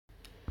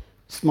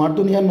Smart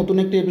দুনিয়ার নতুন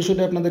একটি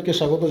এপিসোডে আপনাদেরকে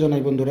স্বাগত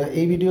জানাই বন্ধুরা।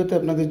 এই ভিডিওতে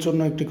আপনাদের জন্য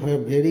একটি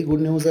ভেরি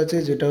গুড নিউজ আছে,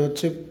 যেটা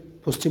হচ্ছে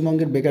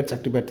পশ্চিমবঙ্গের বেকার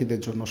চাকরি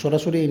প্রার্থীদের জন্য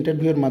সরাসরি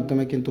ইন্টারভিউয়ের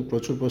মাধ্যমে কিন্তু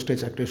প্রচুর পোস্টে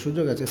চাকরির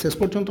সুযোগ আছে। শেষ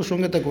পর্যন্ত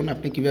সঙ্গে থাকুন,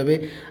 আপনি কিভাবে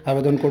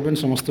আবেদন করবেন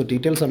সমস্ত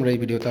ডিটেলস আমরা এই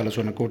ভিডিওতে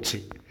আলোচনা করছি।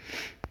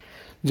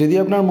 যদি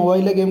আপনার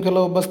মোবাইলে গেম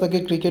খেলা অভ্যাস থাকে,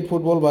 ক্রিকেট,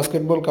 ফুটবল,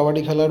 বাস্কেটবল,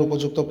 কাবাডি খেলার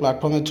উপযুক্ত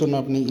প্ল্যাটফর্মের জন্য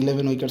আপনি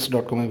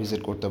 11wickets.com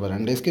ভিজিট করতে পারেন।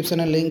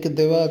 ডেসক্রিপশনে লিঙ্ক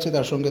দেওয়া আছে,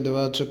 তার সঙ্গে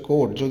দেওয়া আছে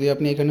কোড। যদি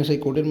আপনি এখানে সেই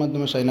কোডের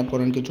মাধ্যমে সাইন আপ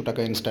করেন, কিছু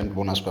টাকা ইনস্ট্যান্ট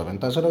বোনাস পাবেন।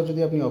 তাছাড়াও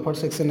যদি আপনি অফার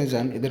সেকশনে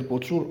যান, এদের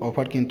প্রচুর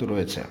অফার কিন্তু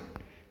রয়েছে।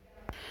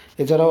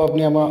 এছাড়াও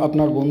আপনি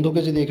আপনার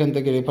বন্ধুকে যদি এখান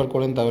থেকে রেফার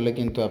করেন, তাহলে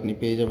কিন্তু আপনি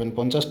পেয়ে যাবেন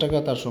 50 টাকা,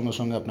 তার সঙ্গে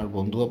সঙ্গে আপনার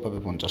বন্ধুও পাবে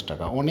 50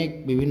 টাকা। অনেক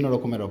বিভিন্ন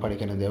রকমের অফার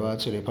এখানে দেওয়া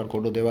আছে, রেফার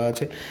কোডও দেওয়া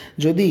আছে।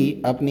 যদি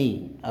আপনি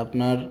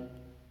আপনার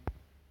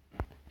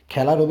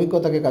খেলার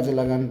অভিজ্ঞতাকে কাজে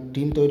লাগান,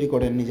 টিম তৈরি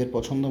করেন নিজের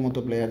পছন্দ মতো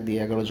প্লেয়ার দিয়ে,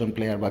 11জন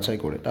প্লেয়ার বাছাই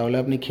করে, তাহলে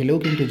আপনি খেলেও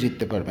কিন্তু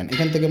জিততে পারবেন।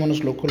 এখান থেকে মানুষ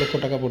লক্ষ লক্ষ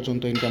টাকা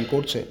পর্যন্ত ইনকাম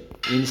করছে।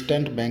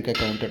 ইনস্ট্যান্ট ব্যাঙ্ক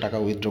অ্যাকাউন্টে টাকা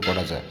উইথড্র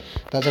করা যায়।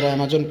 তাছাড়া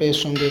অ্যামাজন পের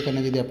সঙ্গে এখানে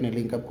যদি আপনি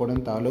লিঙ্ক আপ করেন,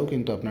 তাহলেও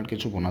কিন্তু আপনার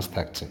কিছু বোনাস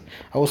থাকছে।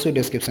 অবশ্যই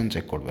ডেসক্রিপশন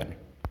চেক করবেন।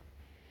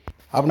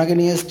 আপনাকে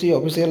নিয়ে এসেছি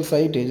অফিসিয়াল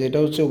সাইটে, যেটা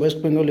হচ্ছে West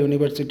Bengal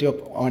university of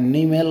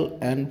animal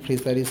and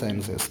fishery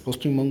sciences,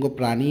 Paschimbanga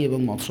প্রাণী এবং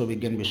মৎস্য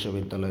বিজ্ঞান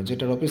বিশ্ববিদ্যালয়,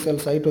 যেটার অফিসিয়াল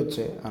সাইট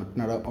হচ্ছে,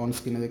 আপনারা অন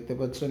স্ক্রিনে দেখতে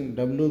পাচ্ছেন,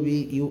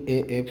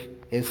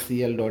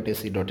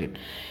 wbuafscl.ac.in।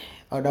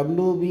 আর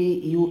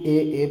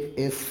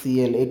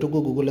WBUAFSCL এটুকু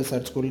গুগলে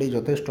সার্চ করলেই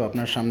যথেষ্ট।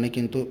 আপনার সামনে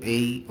কিন্তু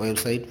এই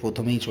ওয়েবসাইট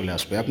প্রথমেই চলে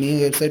আসবে। আপনি এই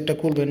ওয়েবসাইটটা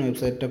খুলবেন,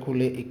 ওয়েবসাইটটা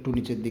খুলে একটু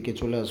নিচের দিকে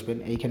চলে আসবেন,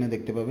 এইখানে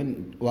দেখতে পাবেন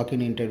ওয়াক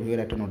ইন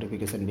ইন্টারভিউয়ের একটা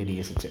নোটিফিকেশান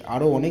বেরিয়ে এসেছে।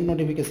 আরও অনেক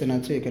নোটিফিকেশান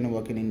আছে এখানে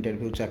ওয়াক ইন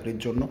ইন্টারভিউ চাকরির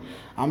জন্য।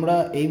 আমরা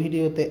এই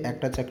ভিডিওতে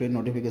একটা চাকরির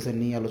নোটিফিকেশান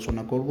নিয়ে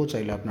আলোচনা করব,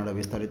 চাইলে আপনারা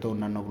বিস্তারিত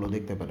অন্যান্যগুলো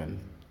দেখতে পারেন।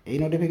 এই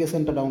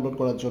নোটিফিকেশানটা ডাউনলোড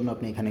করার জন্য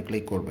আপনি এখানে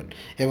ক্লিক করবেন,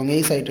 এবং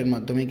এই সাইটের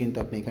মাধ্যমেই কিন্তু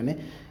আপনি এখানে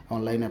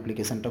অনলাইন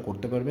অ্যাপ্লিকেশানটা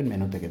করতে পারবেন,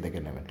 মেনু থেকে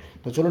দেখে নেবেন।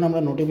 তো চলুন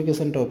আমরা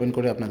নোটিফিকেশানটা ওপেন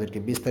করে আপনাদেরকে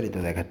বিস্তারিত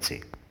দেখাচ্ছি।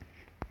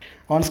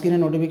 অন স্ক্রিনে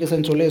নোটিফিকেশান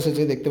চলে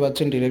এসেছে, দেখতে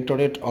পাচ্ছেন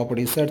directorate of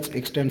research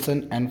extension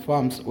and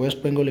farms, West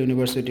Bengal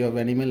university of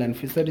animal and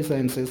fishery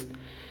sciences,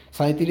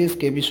 37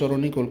 KB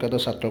Sarani, Kolkata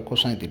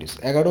 7,37,000।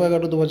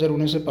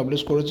 11/11/2019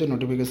 publish করেছে।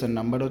 নোটিফিকেশান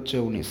নাম্বার হচ্ছে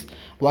 19।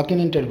 ওয়াক ইন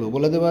ইন্টারভিউ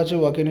বলে দেওয়া আছে,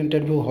 ওয়াক ইন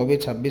ইন্টারভিউ হবে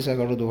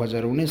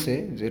 26/11/2019-এ,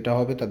 যেটা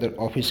হবে তাদের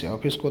অফিসে।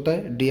 অফিস কোথায়?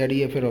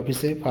 DREF এর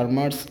অফিসে,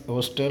 ফার্মার্স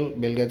হোস্টেল,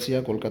 বেলগাছিয়া,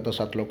 কলকাতা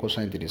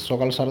 7,37,000।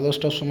 সকাল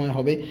 10:30টার সময়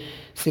হবে।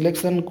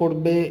 সিলেকশন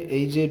করবে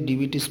এই যে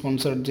ডিবিটি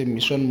স্পন্সার যে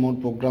মিশন মোড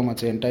প্রোগ্রাম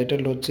আছে,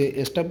 এন্টাইটেলড হচ্ছে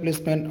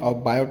establishment of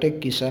biotech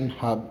Kisan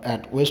hub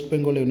at West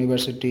Bengal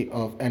university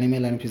of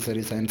animal and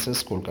fishery sciences,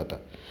 Kolkata,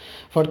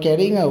 for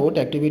carrying out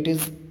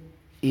activities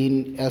in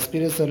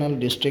aspirational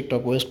district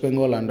of West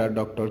Bengal under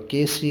Dr.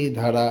 K.C.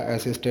 Dhara,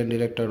 Assistant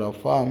Director of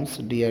Farms,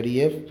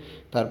 DREF।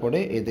 তারপরে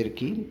এদের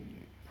কি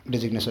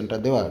ডেজিগনেশনটা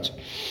দেওয়া আছে।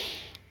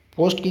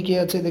 Post কী কী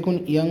আছে দেখুন,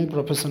 young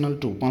professional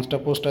 2, 5টা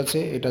post আছে।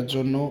 এটার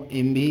জন্য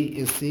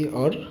MBSc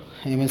অর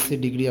MSc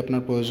ডিগ্রি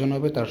আপনার প্রয়োজন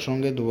হবে, তার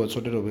সঙ্গে 2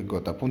 বছরের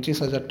অভিজ্ঞতা।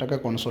 25,000 টাকা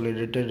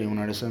কনসলিডেটেড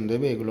রিমুনারেশন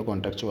দেবে, এগুলো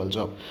কন্ট্রাকচুয়াল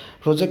জব।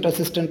 প্রজেক্ট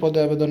অ্যাসিস্ট্যান্ট পদে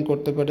আবেদন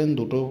করতে পারেন,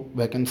 2টো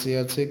ভ্যাকেন্সি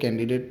আছে।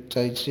 ক্যান্ডিডেট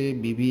চাইছে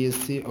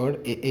BBSc or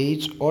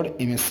AH or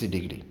MSc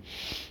degree.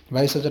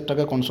 22,000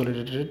 টাকা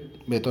কনসলিডেটেড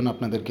বেতন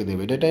আপনাদেরকে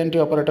দেবে। ডেটা এন্ট্রি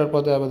অপারেটর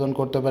পদে আবেদন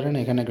করতে পারেন,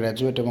 এখানে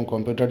গ্র্যাজুয়েট এবং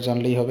কম্পিউটার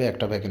জানলেই হবে।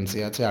 একটা ভ্যাকেন্সি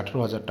আছে,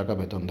 18,000 টাকা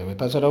বেতন দেবে।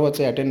 তাছাড়াও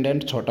আছে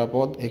অ্যাটেন্ডেন্ট, 6টা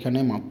পদ, এখানে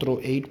মাত্র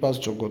 8 পাস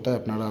যোগ্যতায়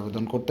আপনারা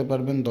আবেদন করতে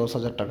পারবেন।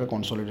 10,000 টাকা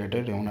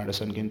কনসলিডেটেড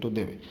রেমুনারেশন কিন্তু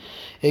দেবে।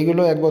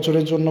 এইগুলো 1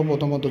 বছরের জন্য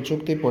প্রথমত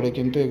চুক্তি, পরে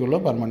কিন্তু এগুলো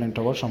পার্মানেন্ট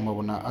হওয়ার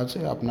সম্ভাবনা আছে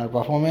আপনার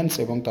পারফরমেন্স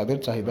এবং তাদের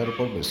চাহিদার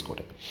উপর বেস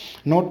করে।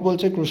 নোট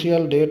বলছে,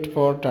 crucial date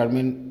for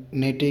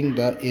terminating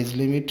the age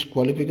limit,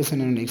 qualification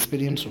and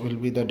experience will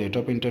be the date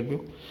of interview.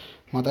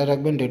 মাথায়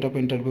রাখবেন, ডেট অফ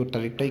ইন্টারভিউর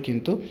তারিখটাই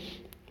কিন্তু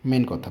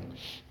মেন কথা।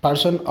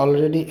 Person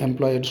already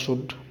employed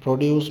should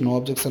produce no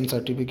objection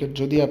certificate.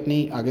 যদি আপনি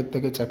আগের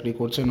থেকে চাকরি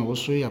করছেন,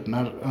 অবশ্যই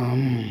আপনার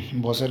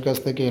বসের কাছ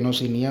থেকে NOC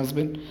নিয়ে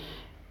আসবেন।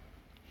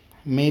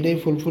 Made a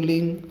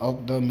fulfilling of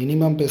the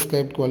minimum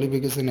prescribed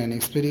qualification and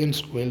experience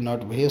will not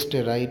waste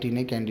a right in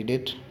a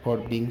candidate for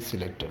being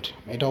selected.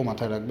 এটাও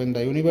মাথায় রাখবেন।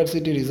 The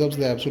university reserves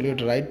the absolute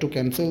right to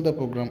cancel the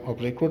program of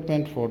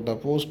recruitment for the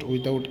post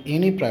without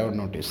any prior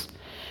notice.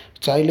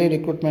 চাইলে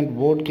recruitment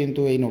board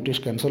কিন্তু এই notice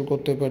cancel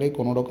করতে পারে,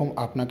 কোনো রকম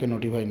আপনাকে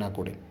নোটিফাই না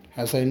করে,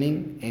 assigning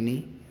any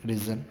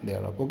reason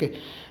there of. Okay,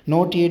 no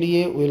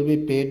TDA will be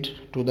paid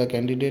to the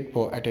candidate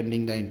for attending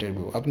the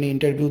interview. আপনি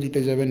ইন্টারভিউ দিতে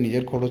যাবেন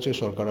নিজের খরচে,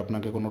 সরকার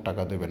আপনাকে কোনো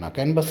টাকা দেবে না।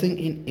 Canvassing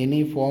in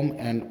any form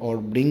and or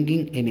bringing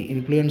any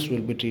influence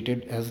will be treated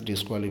as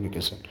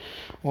disqualification.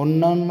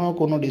 অন্যান্য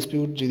কোনো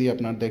ডিসপিউট যদি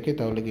আপনার দেখে,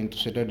 তাহলে কিন্তু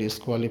সেটা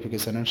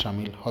ডিসকোয়ালিফিকেশানের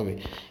সামিল হবে।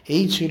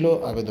 এই ছিল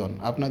আবেদন।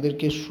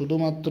 আপনাদেরকে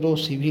শুধুমাত্র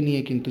CV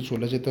নিয়ে কিন্তু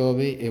চলে যেতে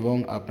হবে, এবং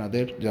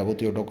আপনাদের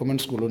যাবতীয়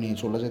ডকুমেন্টসগুলো নিয়ে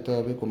চলে যেতে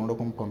হবে। কোনো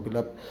রকম ফর্ম ফিল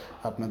আপ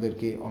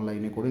আপনাদেরকে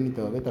অনলাইনে করে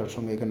নিতে হবে। তার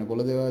সঙ্গে এখানে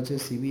বলে দেওয়া আছে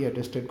CV,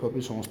 অ্যাটেস্টেড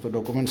কপি, সমস্ত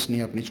ডকুমেন্টস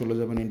নিয়ে আপনি চলে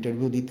যাবেন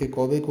ইন্টারভিউ দিতে।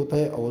 কবে,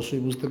 কোথায়,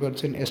 অবশ্যই বুঝতে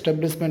পারছেন।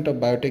 Establishment of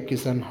biotech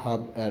Kisan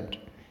hub at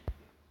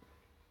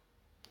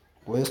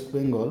West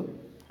Bengal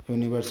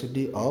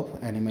university of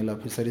animal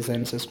and fishery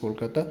sciences,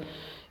 Kolkata.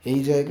 এই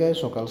জায়গায়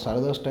সকাল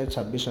 10:30টায়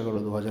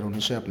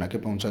 26/11/2019 আপনাকে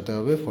পৌঁছাতে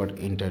হবে ফর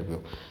ইন্টারভিউ।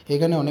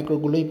 এখানে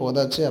অনেকগুলোই পদ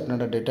আছে,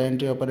 আপনারা ডেটা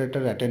এন্ট্রি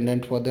অপারেটর,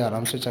 অ্যাটেন্ডেন্ট পদে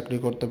আরামসে চাকরি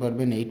করতে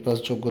পারবেন। 8 পাস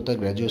যোগ্যতা,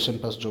 গ্র্যাজুয়েশন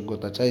পাস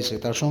যোগ্যতা চাইছে।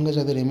 তার সঙ্গে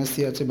যাদের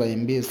এমএসসি আছে বা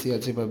এমবিএসসি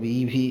আছে বা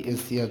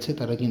বিইভিএসসি আছে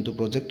তারা কিন্তু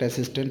প্রজেক্ট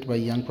অ্যাসিস্ট্যান্ট বা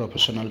ইয়াং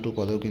প্রফেশনাল 2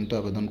 পদেও কিন্তু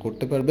আবেদন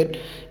করতে পারবেন।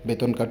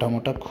 বেতন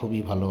কাঠামোটা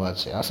খুবই ভালো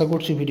আছে। আশা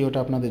করছি ভিডিওটা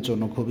আপনাদের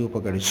জন্য খুবই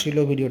উপকারী ছিল।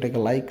 ভিডিওটাকে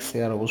লাইক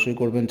শেয়ার অবশ্যই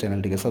করবেন,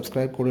 চ্যানেলটিকে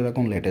সাবস্ক্রাইব করে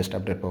রাখুন লেটেস্ট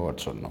আপডেট পাওয়ার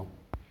জন্য।